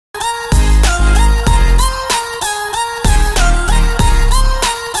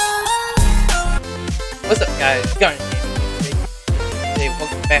guys, Garnet today,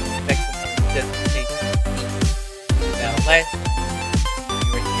 welcome back to Destination East. Now, last time we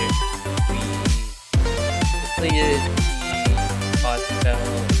were here, we completed the boss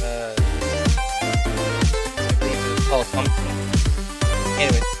battle, I believe it was called something.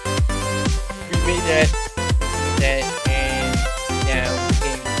 Anyways, we made that, and now we're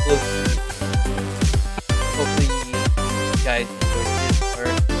getting close. Hopefully, you guys enjoyed this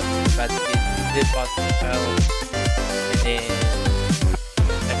part. We're about to get this boss battle, and then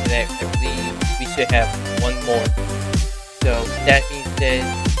after that, I believe we should have one more. So, with that being said,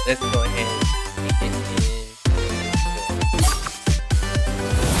 let's go ahead and get into it.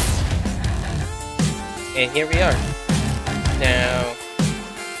 And here we are. Now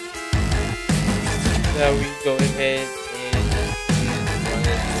we go ahead and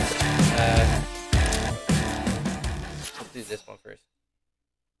let's do this one first.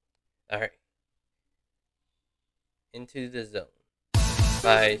 Alright. Into the Zone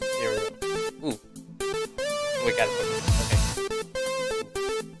by Zero. Ooh. We gotta put this. Okay.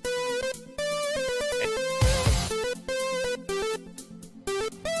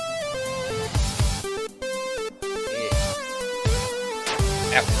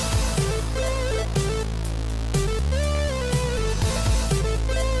 Yeah. Ow.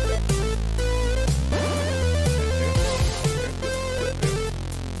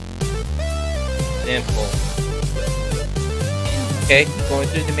 Simple. Okay, going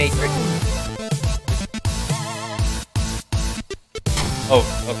through the matrix. Oh,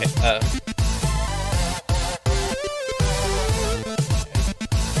 okay,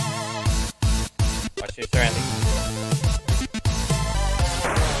 watch your surroundings.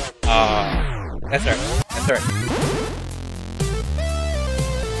 That's alright, that's alright.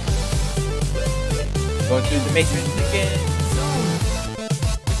 Going through the matrix again.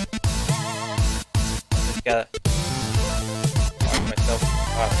 Just gotta watch myself.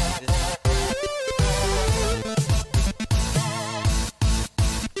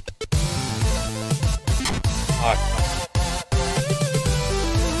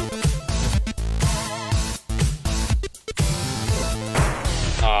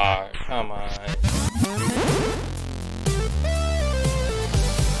 Come on.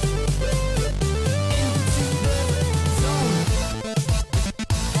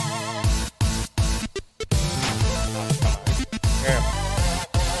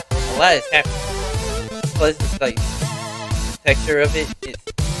 A lot is happening. Plus, it's like the texture of it. It's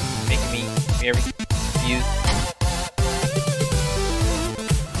making me very confused.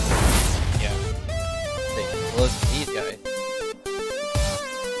 Yeah. Stay close to these guys.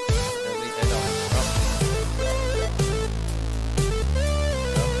 At least I don't have a problem.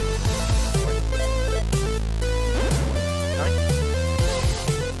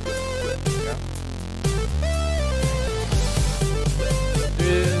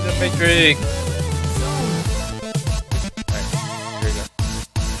 Through the matrix. Alright, here we go.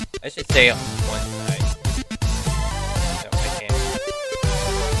 I should stay on one side. No, I can't.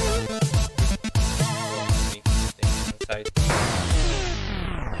 Let me stay on one side.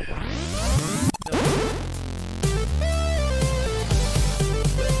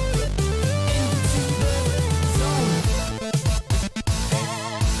 Okay,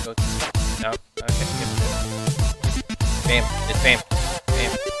 go to the top. No, okay, yep. Bam, just bam.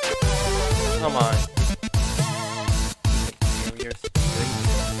 Bam. Come on.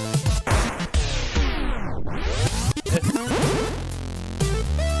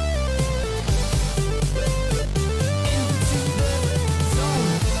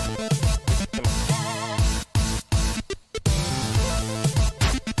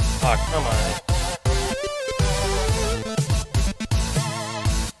 Oh, come on.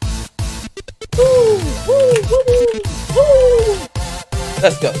 Woo, woo, woo, woo.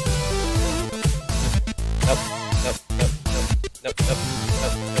 Let's go. Nope, nope, nope, nope, nope, nope, nope, nope,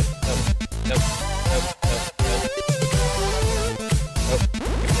 nope, nope, nope, nope. Oh,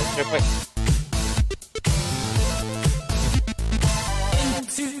 that's real quick.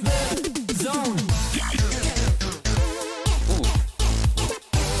 Into the zone. Ooh.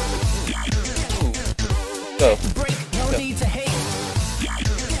 Go. No need to hate.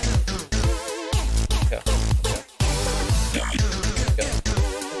 Go. Go. Go. Go.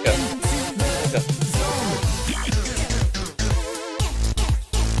 Go.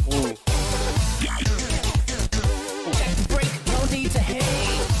 Ooh. No need to hate.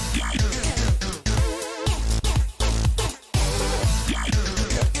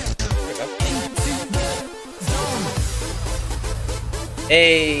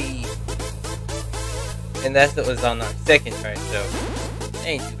 Hey. And that's what was on our second try, so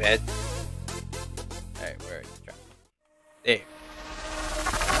ain't too bad. Alright, where are you? There.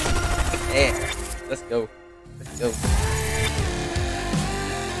 Yeah. Let's go. Let's go.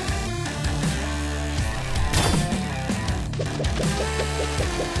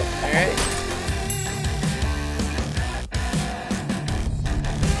 Alright.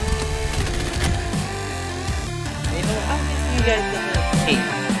 You know, I think you guys hate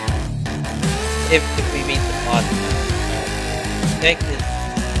if we made the boss that could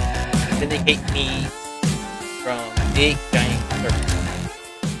vindicate me from big giant serpents.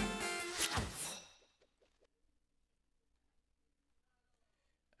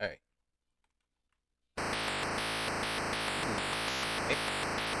 Alright. Okay.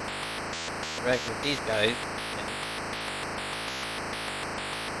 Interact with these guys.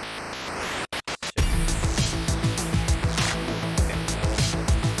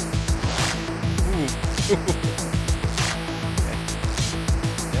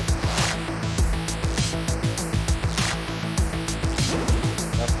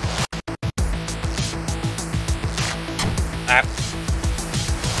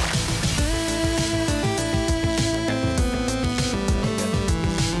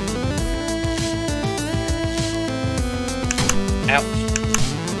 Ouch.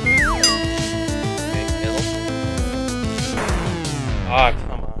 Okay, kill. Oh,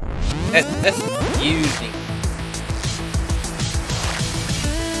 come on. That's confusing.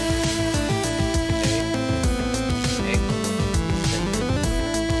 Okay.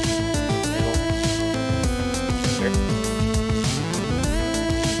 Middle. Center.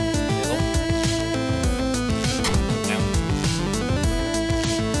 Middle. Down.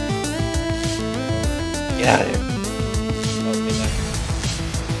 Get out of here.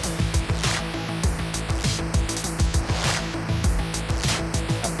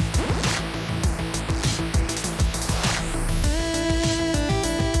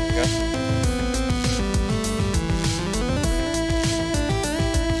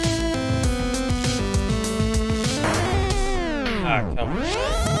 Ah, come on.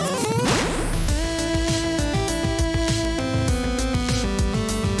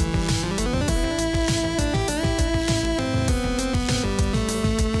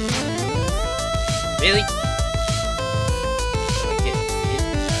 Really?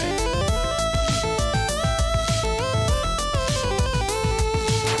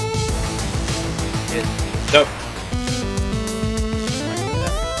 Okay, go.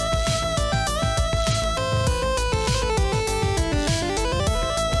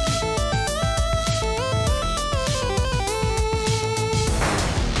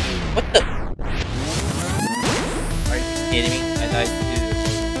 What the? Are you kidding me? I died too.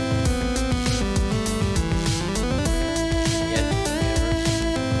 Yes, never.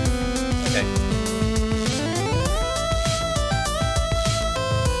 Okay.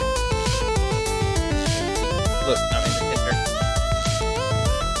 Look, I'm in the center.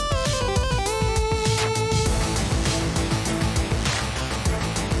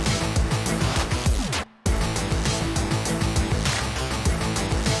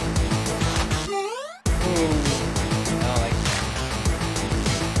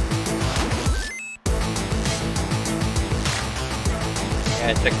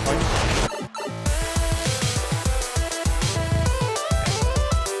 Yeah, checkpoint.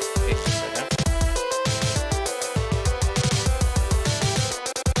 Okay, right now.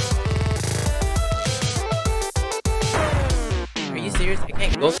 Are you serious? I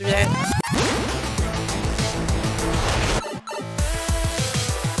can't go through that?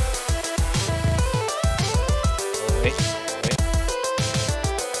 Oh, wait.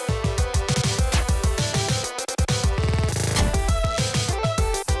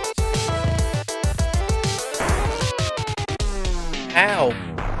 How?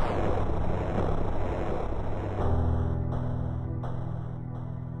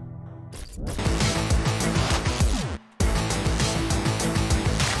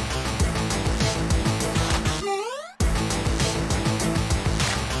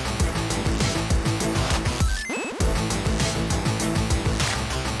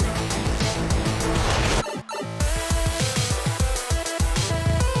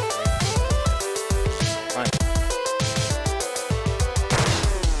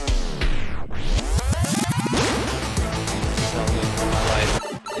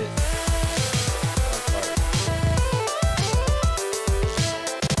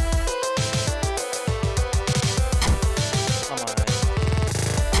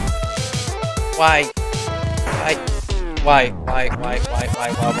 Why? Why?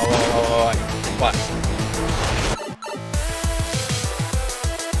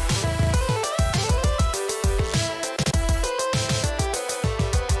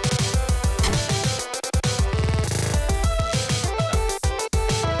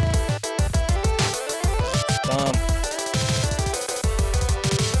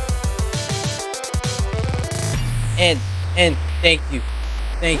 And thank you.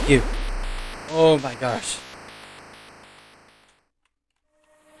 Thank you. Oh my gosh.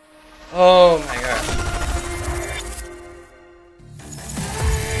 Oh my gosh.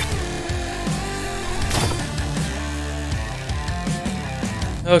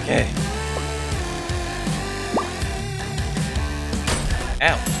 Okay.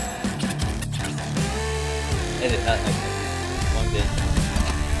 Ow. I did not like that. One bit.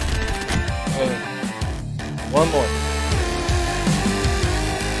 Oh. One more.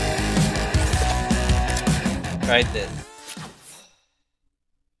 Tried this.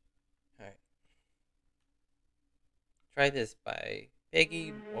 Alright. Try this by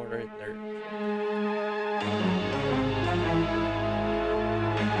Peggy Mortar Nerd.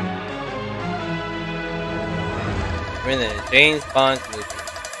 We're in the James Bond movie.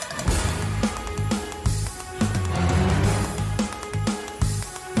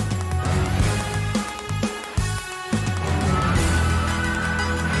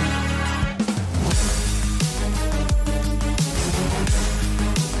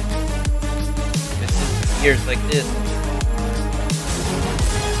 Gears like this.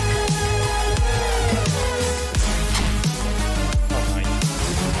 Oh my.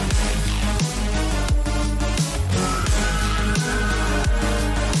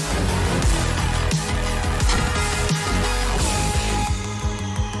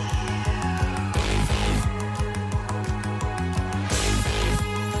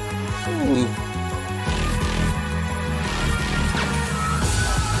 Ooh.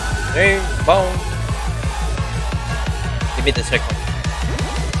 James Bond. Give me the second one.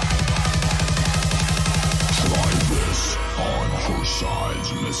 Try this on for size,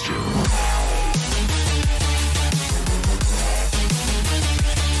 mister.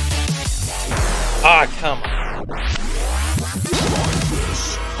 Ah, come on. Try this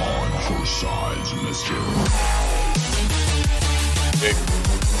on for size, mister. Big.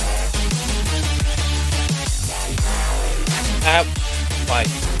 Why?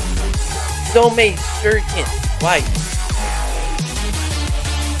 So many shurikens. Why?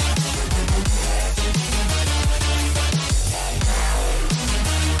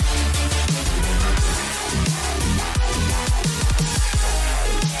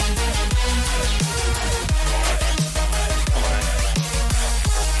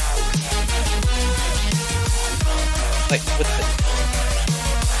 Like, what's this?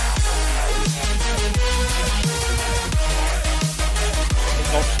 I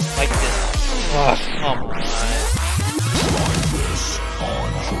don't like this. Oh, come on. Try this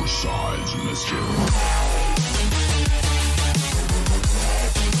on for size, mister.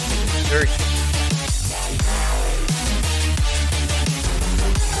 Dirt.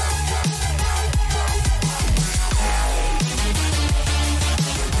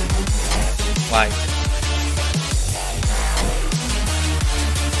 Why?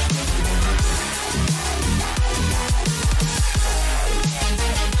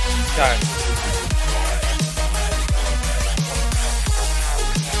 God.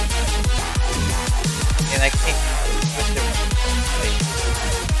 And I can't switch it. Like,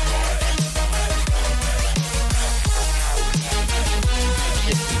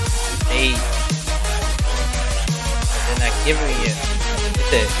 it's made. And they're not giving me it.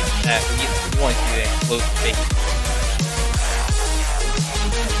 It's it. You want you to close the face.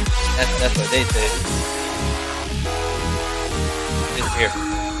 That's what they said. Just here.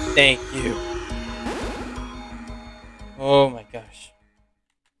 Thank you. Oh my gosh.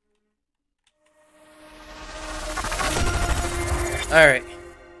 Alright.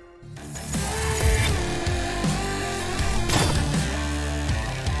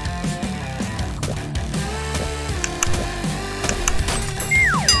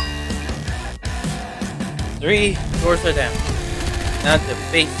 Three doors are down. Now to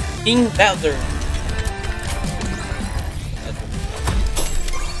face King Bowser.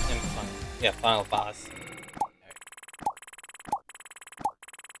 Yeah, final boss.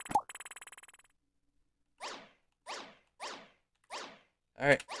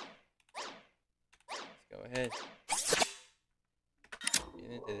 Alright. Let's go ahead.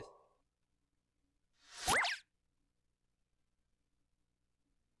 Get into this.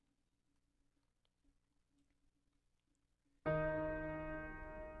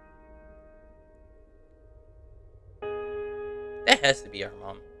 That has to be our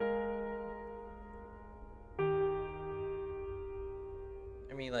mom.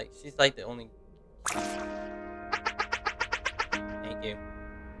 I mean, like, she's like the only... Thank you.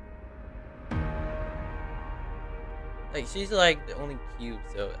 Like, she's like the only cube,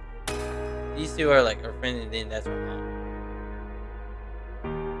 so... These two are like our friend, and then that's our mom.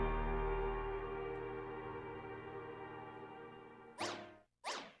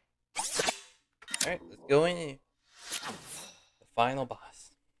 Alright, let's go in. The final boss.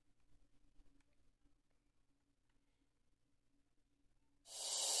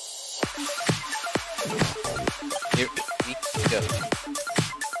 Here we go.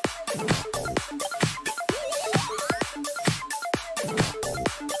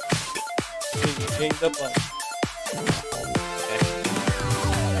 You changed up on.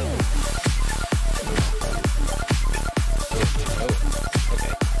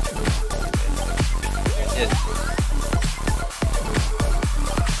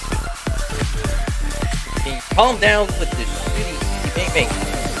 Calm down with the shitty bang bang.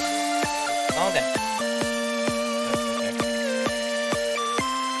 Calm down. Okay.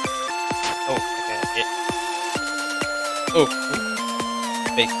 Oh, okay, it. Oh,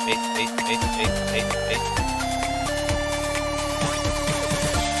 space.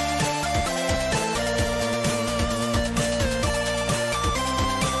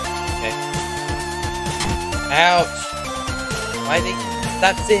 Okay. Ouch. Why they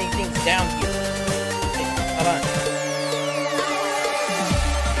stop sitting things down here? Come on.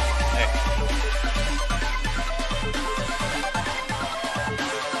 There.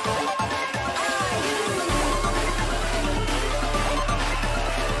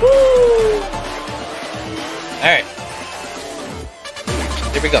 Woo! Alright.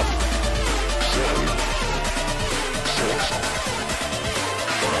 Here we go.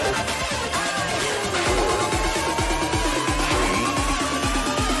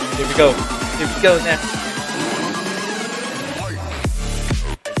 Here we go. Here we go now.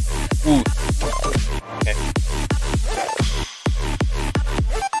 Ooh. Okay.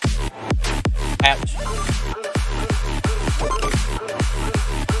 Ouch.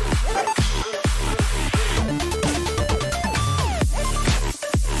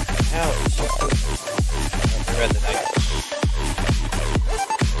 Ouch. I read the knife.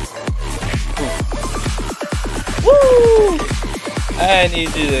 Woo! I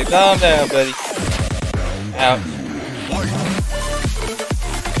need you to calm down, buddy. Ouch.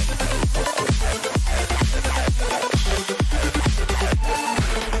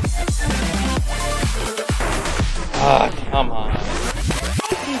 Ah, come on.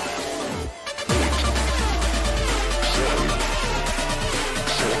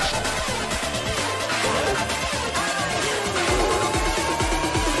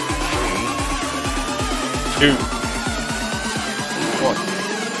 Two. One.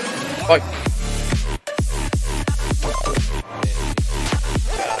 Fight.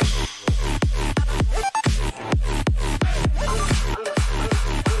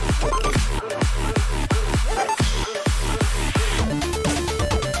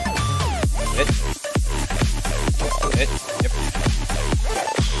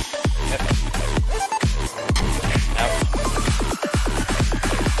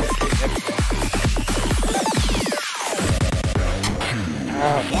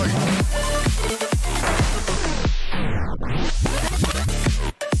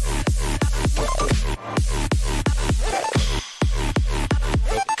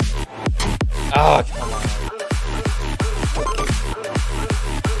 Oh, come on.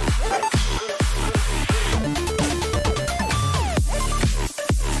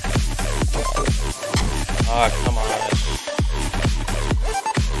 Oh, come on.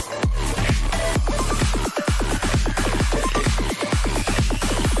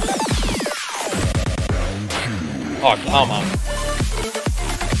 Oh, come on.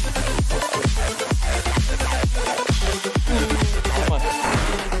 Come on.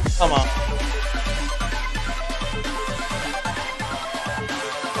 Come on.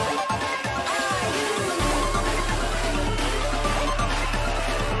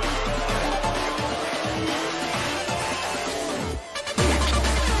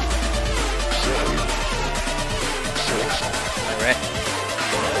 Alright.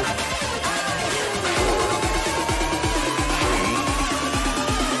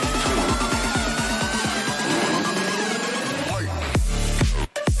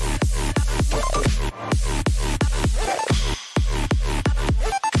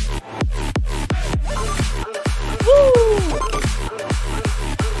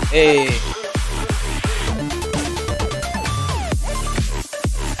 Hey.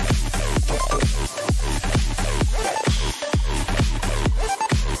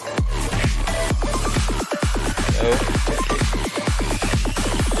 Go.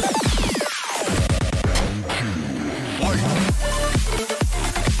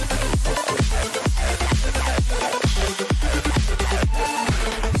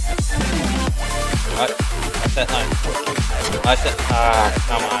 What? What's that line? What's that? Ah,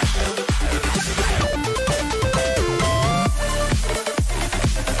 come on.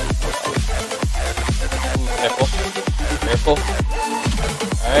 Careful.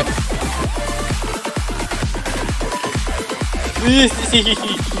 Alright.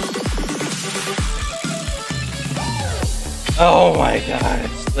 Oh my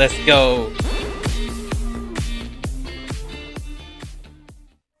gosh. Let's go.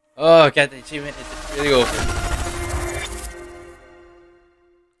 Oh, got the achievement. It's really over.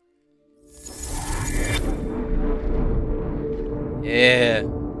 Yeah.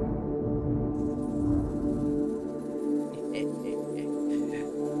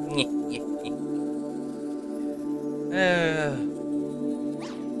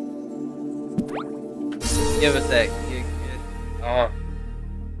 Give us that. Oh.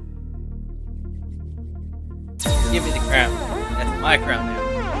 Give me the crown. That's my crown now.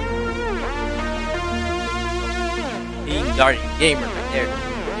 King Guardian Gamer right there.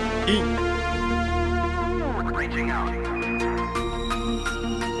 King. Reaching out.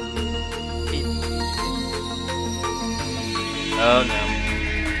 Oh no.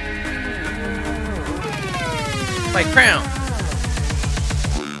 My crown.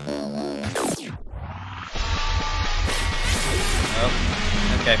 Oh,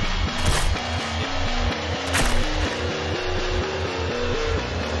 okay.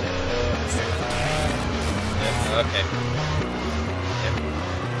 Yep, okay. Yep.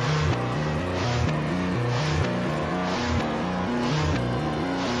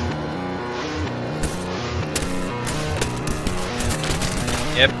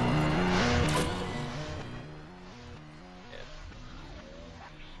 Yep.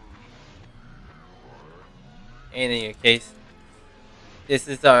 And in your case, this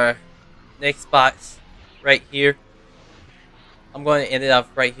is our next box right here. I'm going to end it off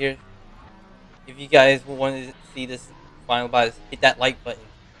right here. If you guys want to see this final box, hit that like button.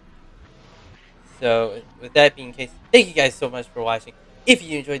 So with that being the case, thank you guys so much for watching. If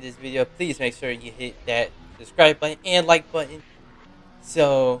you enjoyed this video, please make sure you hit that subscribe button and like button.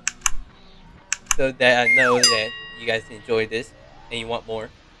 So that I know that you guys enjoyed this and you want more,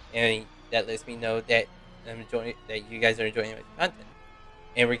 and that lets me know that you guys are enjoying my content.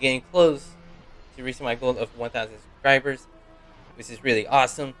 And we're getting close to reaching my goal of 1,000 subscribers, which is really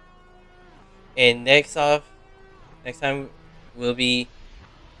awesome. And next time we'll be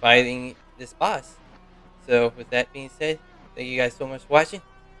fighting this boss. So with that being said, thank you guys so much for watching,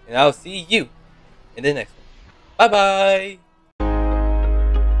 and I'll see you in the next one. Bye bye.